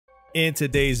In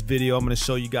today's video, I'm going to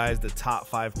show you guys the top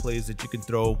 5 plays that you can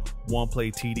throw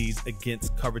one-play TDs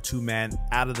against cover 2 man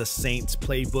out of the Saints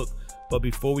playbook. But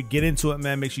before we get into it,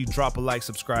 man, make sure you drop a like,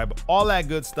 subscribe, all that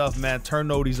good stuff, man. Turn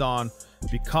noties on,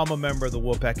 become a member of the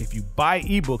Wolfpack. If you buy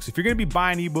ebooks, if you're going to be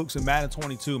buying ebooks in Madden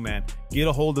 22, man, get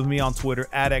a hold of me on Twitter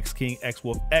at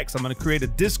xkingxwolfx. I'm going to create a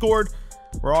Discord.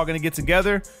 We're all going to get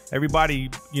together. Everybody,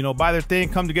 you know, buy their thing,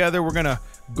 come together. We're going to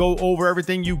go over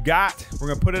everything you got. We're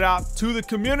going to put it out to the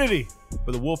community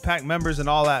for the Wolfpack members and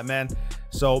all that, man.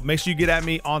 So make sure you get at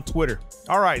me on Twitter.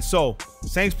 All right, so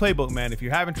Saints playbook, man. If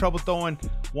you're having trouble throwing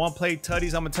one-play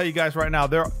tutties, I'm going to tell you guys right now,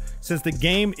 since the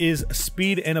game is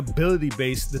speed and ability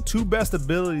based, the 2 best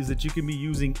abilities that you can be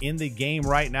using in the game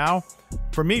right now,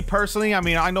 for me personally, I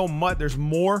mean, I know there's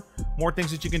more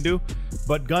things that you can do,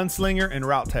 but Gunslinger and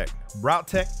Route Tech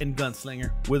and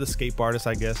Gunslinger with Escape Artist,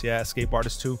 I guess. Yeah, Escape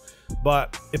Artist too.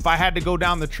 But if I had to go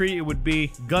down the tree, it would be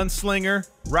Gunslinger,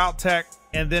 Route Tech,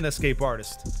 and then Escape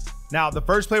Artist. Now, the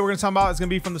first play we're going to talk about is going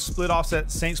to be from the split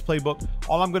offset Saints playbook.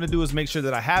 All I'm going to do is make sure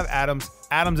that I have Adams.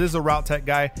 Adams is a Route Tech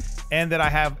guy, and that I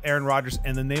have Aaron Rodgers,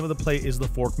 and the name of the play is the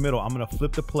fork middle. I'm going to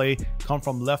flip the play, come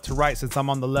from left to right since I'm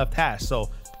on the left hash. So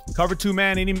cover 2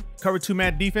 man, any cover 2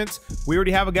 man defense. We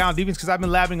already have a guy on defense because I've been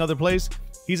labbing other plays.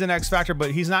 He's an X factor,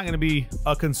 but he's not going to be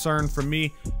a concern for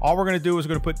me. All we're going to do is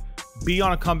we're going to put B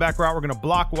on a comeback route. We're going to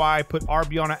block Y, put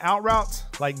RB on an out route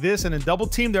like this, and then double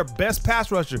team their best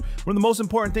pass rusher. One of the most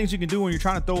important things you can do when you're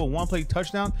trying to throw a one-play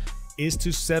touchdown is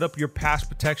to set up your pass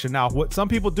protection. Now, what some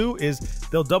people do is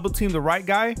they'll double team the right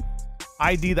guy,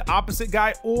 ID the opposite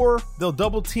guy, or they'll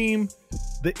double team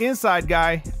the inside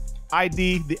guy,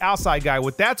 ID the outside guy.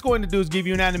 What that's going to do is give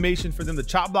you an animation for them to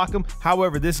chop block him.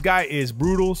 However, this guy is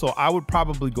brutal, so I would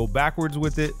probably go backwards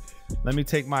with it. Let me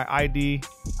take my ID.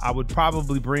 I would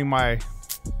probably bring my,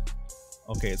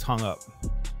 okay, it's hung up.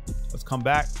 Let's come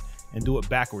back and do it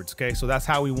backwards, okay? So that's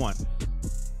how we want.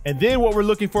 And then what we're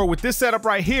looking for with this setup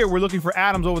right here, we're looking for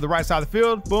Adams over the right side of the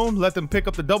field. Boom, let them pick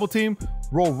up the double team,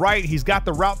 roll right. He's got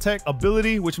the Route Tech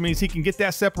ability, which means he can get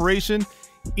that separation.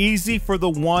 Easy for the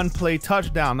one-play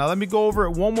touchdown. Now let me go over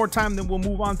it one more time, then we'll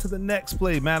move on to the next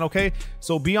play, man, okay?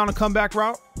 So be on a comeback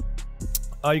route.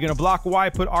 You're gonna block Y,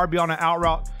 put RB on an out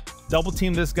route, double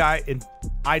team this guy, and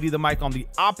ID the mic on the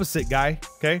opposite guy,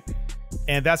 okay?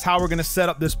 And that's how we're gonna set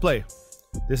up this play.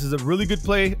 This is a really good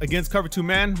play against cover 2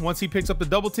 man. Once he picks up the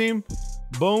double team,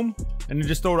 boom, and then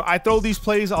just throw it. I throw these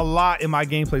plays a lot in my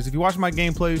gameplays. If you watch my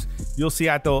gameplays, you'll see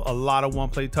I throw a lot of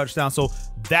one-play touchdowns. So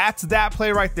that's that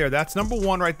play right there. That's number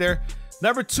 1 right there.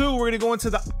 Number 2, we're gonna go into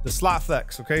the slot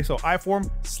flex, okay? So I-form,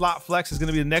 slot flex is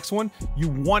gonna be the next one. You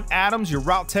want Adams, your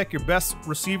Route Tech, your best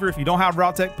receiver. If you don't have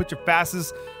Route Tech, put your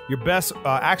fastest, your best,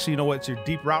 actually, you know what, it's your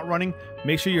deep route running.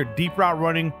 Make sure your deep route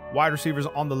running wide receivers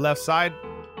on the left side.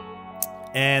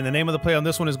 And the name of the play on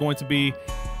this one is going to be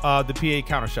the PA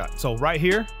counter shot. So right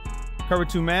here, cover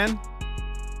 2 man,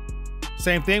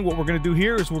 same thing. What we're gonna do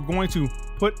here is we're going to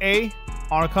put A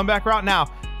on a comeback route. Now,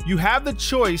 you have the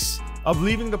choice of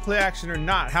leaving the play action or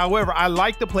not. However, I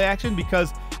like the play action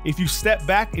because if you step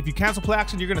back, if you cancel play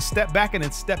action, you're gonna step back and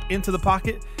then step into the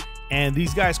pocket. And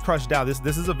these guys crush down.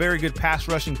 This is a very good pass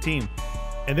rushing team.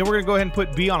 And then we're gonna go ahead and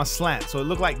put B on a slant. So it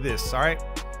looked like this, all right?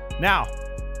 Now,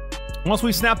 once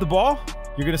we snap the ball,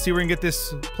 you're gonna see we're gonna get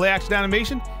this play action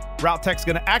animation. Route Tech's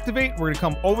gonna activate. We're gonna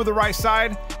come over the right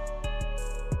side,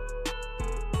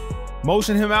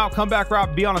 motion him out, come back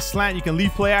route, be on a slant. You can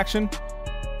leave play action,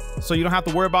 so you don't have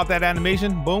to worry about that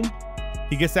animation. Boom,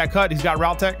 he gets that cut. He's got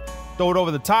Route Tech. Throw it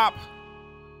over the top,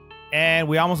 and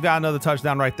we almost got another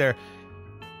touchdown right there.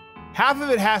 Half of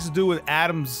it has to do with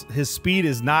Adams. His speed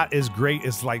is not as great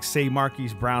as, like, say,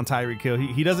 Marquise Brown, Tyreek Hill.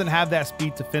 He doesn't have that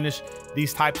speed to finish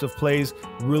these types of plays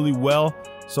really well.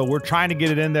 So we're trying to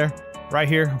get it in there right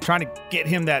here. I'm trying to get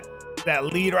him that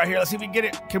lead right here. Let's see if we can get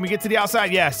it. Can we get to the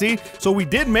outside? Yeah, see? So we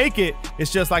did make it.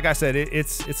 It's just like I said,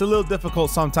 it's a little difficult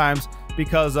sometimes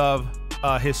because of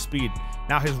his speed.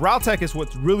 Now, his Route Tech is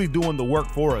what's really doing the work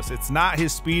for us. It's not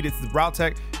his speed. It's the Route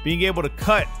Tech being able to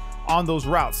cut on those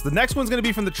routes. The next one's going to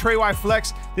be from the Trey Y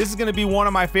flex. This is going to be one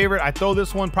of my favorite. I throw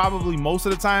this one probably most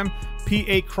of the time.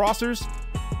 P8 crossers.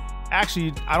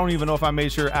 Actually, I don't even know if I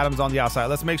made sure Adam's on the outside.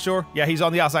 Let's make sure. Yeah, he's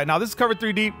on the outside. Now, this is covered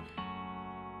 3 deep.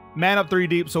 Man up 3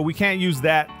 deep, so we can't use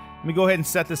that. Let me go ahead and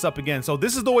set this up again. So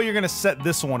this is the way you're going to set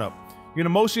this one up. You're going to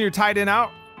motion your tight end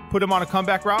out, put him on a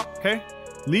comeback route, okay?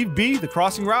 Leave B, the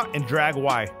crossing route, and drag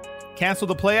Y. Cancel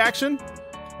the play action.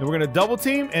 And we're gonna double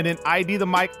team and then ID the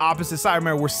mic opposite side.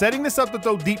 Remember, we're setting this up to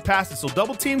throw deep passes. So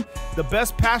double team the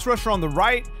best pass rusher on the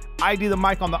right, ID the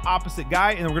mic on the opposite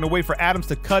guy, and we're gonna wait for Adams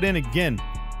to cut in again.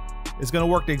 It's gonna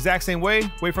work the exact same way.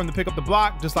 Wait for him to pick up the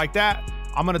block, just like that.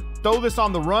 I'm gonna throw this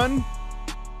on the run.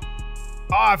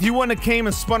 Ah, if he wouldn't have came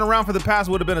and spun around for the pass,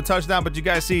 it would have been a touchdown. But you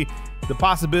guys see the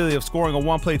possibility of scoring a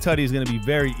one-play tutty is gonna be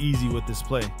very easy with this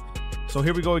play. So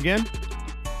here we go again.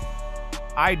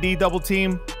 ID double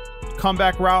team,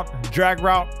 comeback route, drag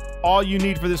route. All you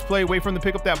need for this play, wait for him to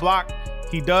pick up that block.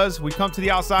 He does. We come to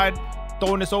the outside,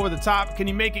 throwing this over the top. Can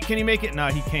he make it? Can he make it? No,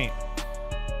 he can't.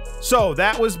 So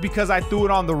that was because I threw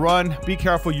it on the run. Be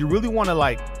careful. You really want to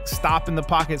like stop in the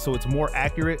pocket so it's more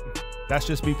accurate. That's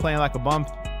just me playing like a bum.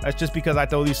 That's just because I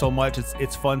throw these so much.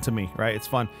 It's fun to me, right? It's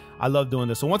fun. I love doing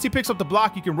this. So once he picks up the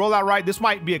block, you can roll out right. This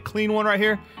might be a clean one right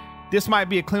here. This might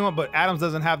be a clean one, but Adams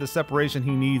doesn't have the separation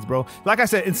he needs, bro. Like I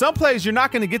said, in some plays, you're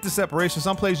not going to get the separation.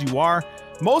 Some plays you are.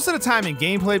 Most of the time in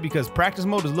gameplay, because practice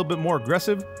mode is a little bit more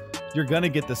aggressive, you're going to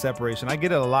get the separation. I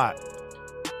get it a lot.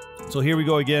 So here we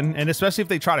go again. And especially if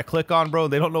they try to click on, bro,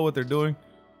 they don't know what they're doing.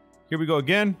 Here we go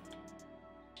again.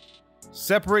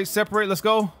 Separate, separate. Let's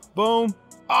go. Boom.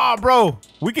 Oh, bro,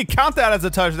 we could count that as a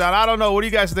touchdown. I don't know. What do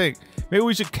you guys think? Maybe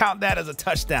we should count that as a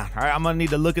touchdown. All right, I'm gonna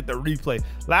need to look at the replay.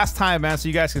 Last time, man, so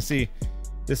you guys can see.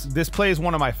 This play is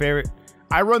one of my favorite.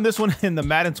 I run this one in the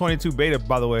Madden 22 beta,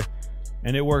 by the way,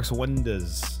 and it works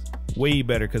wonders. Way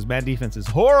better because Madden defense is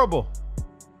horrible.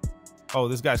 Oh,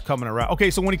 this guy's coming around. Okay,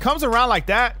 so when he comes around like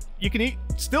that, you can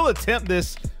still attempt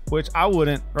this, which I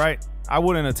wouldn't, right? I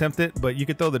wouldn't attempt it, but you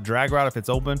could throw the drag route if it's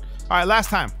open. All right, last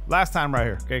time right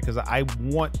here, okay? Because I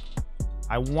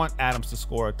want Adams to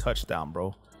score a touchdown,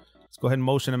 bro. Let's go ahead and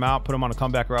motion him out, put him on a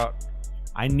comeback route.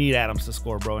 I need Adams to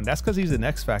score, bro, and that's because he's an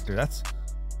X factor. That's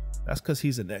because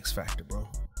he's an X factor, bro. All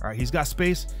right, he's got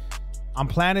space. I'm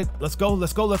planted. Let's go,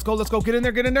 let's go, let's go, let's go. Get in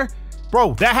there, get in there.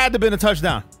 Bro, that had to have been a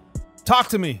touchdown. Talk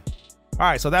to me. All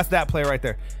right, so that's that play right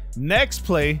there. Next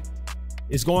play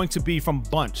is going to be from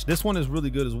bunch. This one is really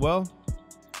good as well.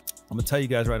 I'm gonna tell you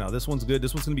guys right now, this one's good.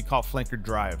 This one's gonna be called flanker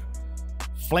drive.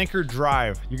 Flanker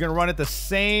drive. You're gonna run it the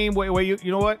same way.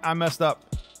 You know what? I messed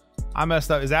up. I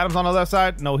messed up. Is Adams on the left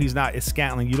side? No, he's not. It's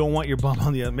Scantling. You don't want your bum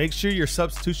on the other. Make sure your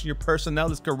substitution, your personnel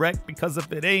is correct, because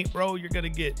if it ain't, bro, you're gonna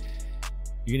get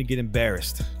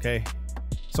embarrassed. Okay.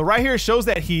 So right here it shows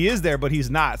that he is there, but he's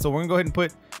not. So we're gonna go ahead and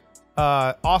put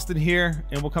Austin here,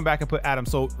 and we'll come back and put Adam.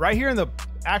 So right here in the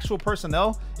actual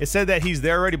personnel, it said that he's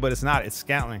there already, but it's not. It's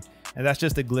Scantling, and that's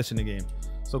just a glitch in the game.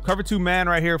 So cover two man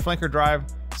right here, flanker drive,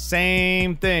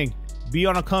 same thing. Be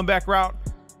on a comeback route,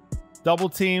 double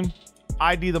team,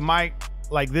 ID the mic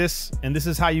like this, and this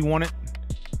is how you want it.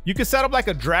 You can set up like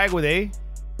a drag with A.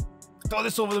 Throw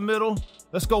this over the middle.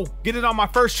 Let's go. Get it on my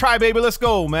first try, baby. Let's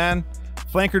go, man.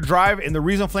 Flanker drive, and the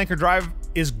reason flanker drive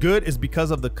is good is because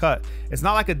of the cut. It's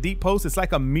not like a deep post. It's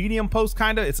like a medium post,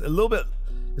 kind of. It's a little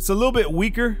bit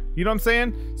weaker. You know what I'm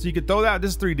saying? So you could throw that.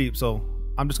 This is 3 deep, so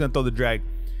I'm just gonna throw the drag.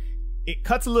 It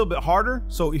cuts a little bit harder.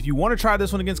 So if you want to try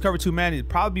this one against cover two man, it'd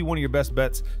probably be one of your best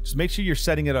bets. Just make sure you're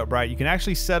setting it up right. You can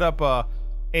actually set up I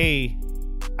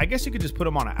guess you could just put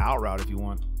him on an out route if you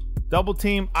want. Double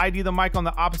team, ID the mic on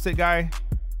the opposite guy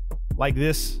like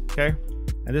this, okay?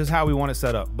 And this is how we want it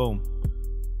set up. Boom.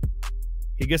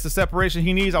 He gets the separation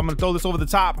he needs. I'm gonna throw this over the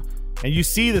top, and you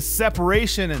see the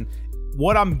separation and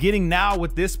what I'm getting now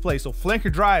with this play. So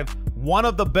flanker drive, one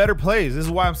of the better plays. This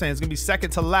is why I'm saying it's gonna be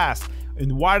second to last.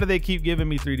 And why do they keep giving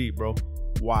me 3 deep, bro?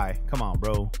 Why? Come on,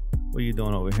 bro. What are you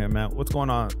doing over here, man? What's going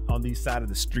on these side of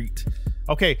the street?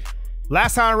 Okay,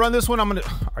 last time I run this one, I'm gonna,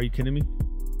 are you kidding me?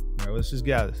 All right, let's just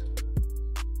get this.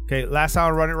 Okay, last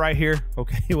time I run it right here.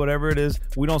 Okay, whatever it is,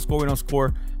 we don't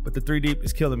score, but the 3 deep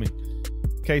is killing me.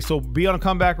 Okay, so be on a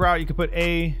comeback route. You can put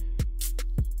I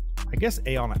guess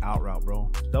A on an out route,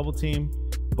 bro. Double team,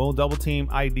 boom, double team,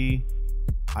 ID.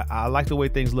 I like the way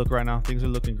things look right now. Things are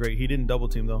looking great. He didn't double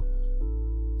team though.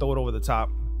 Throw it over the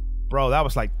top. Bro, that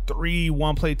was like 3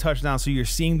 one-play touchdowns. So you're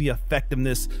seeing the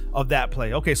effectiveness of that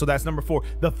play. Okay, so that's number 4.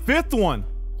 The fifth one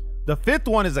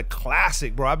is a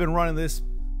classic, bro. I've been running this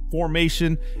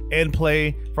formation and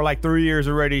play for like 3 years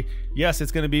already. Yes,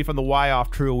 it's going to be from the Y off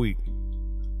trio week.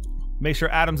 Make sure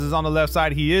Adams is on the left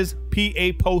side. He is.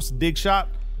 PA post dig shot.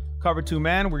 Cover two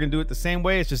man. We're going to do it the same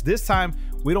way. It's just this time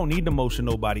we don't need to motion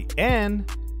nobody.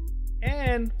 And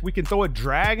we can throw a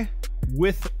drag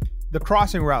with the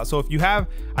crossing route. So if you have,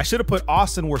 I should have put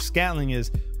Austin where Scantling is,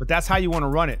 but that's how you want to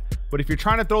run it. But if you're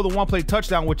trying to throw the one-play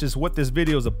touchdown, which is what this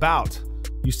video is about,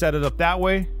 you set it up that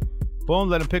way. Boom,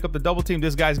 let him pick up the double team.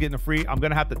 This guy's getting a free. I'm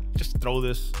going to have to just throw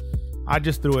this. I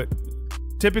just threw it.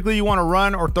 Typically you want to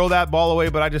run or throw that ball away,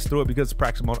 but I just threw it because it's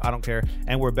practice mode. I don't care.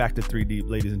 And we're back to 3 deep,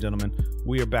 ladies and gentlemen.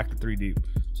 We are back to 3 deep.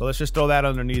 So let's just throw that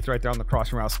underneath right there on the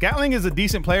crossing route. Scantling is a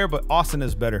decent player, but Austin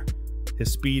is better.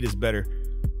 His speed is better.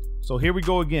 So here we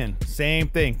go again. Same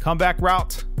thing. Comeback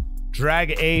route.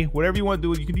 drag A, whatever you want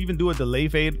to do. You can even do a delay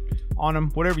fade on him,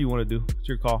 whatever you want to do. It's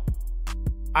your call.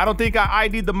 I don't think I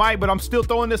ID'd the mic, but I'm still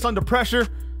throwing this under pressure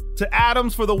to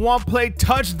Adams for the one play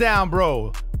touchdown,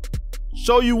 bro.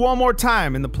 Show you one more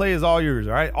time, and the play is all yours,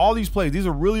 all right? All these plays, these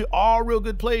are really all real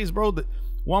good plays, bro. The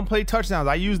one play touchdowns.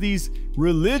 I use these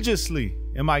religiously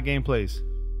in my gameplays.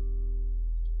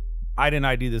 I didn't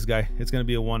ID this guy. It's going to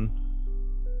be a 1,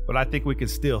 but I think we can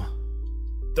still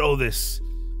throw this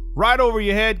right over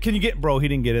your head. Can you get, bro? He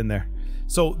didn't get in there.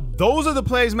 So those are the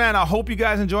plays, man. I hope you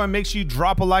guys enjoy. Make sure you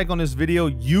drop a like on this video.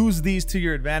 Use these to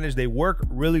your advantage. They work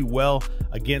really well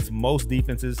against most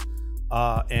defenses.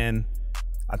 And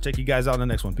I'll check you guys out in the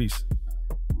next one. Peace.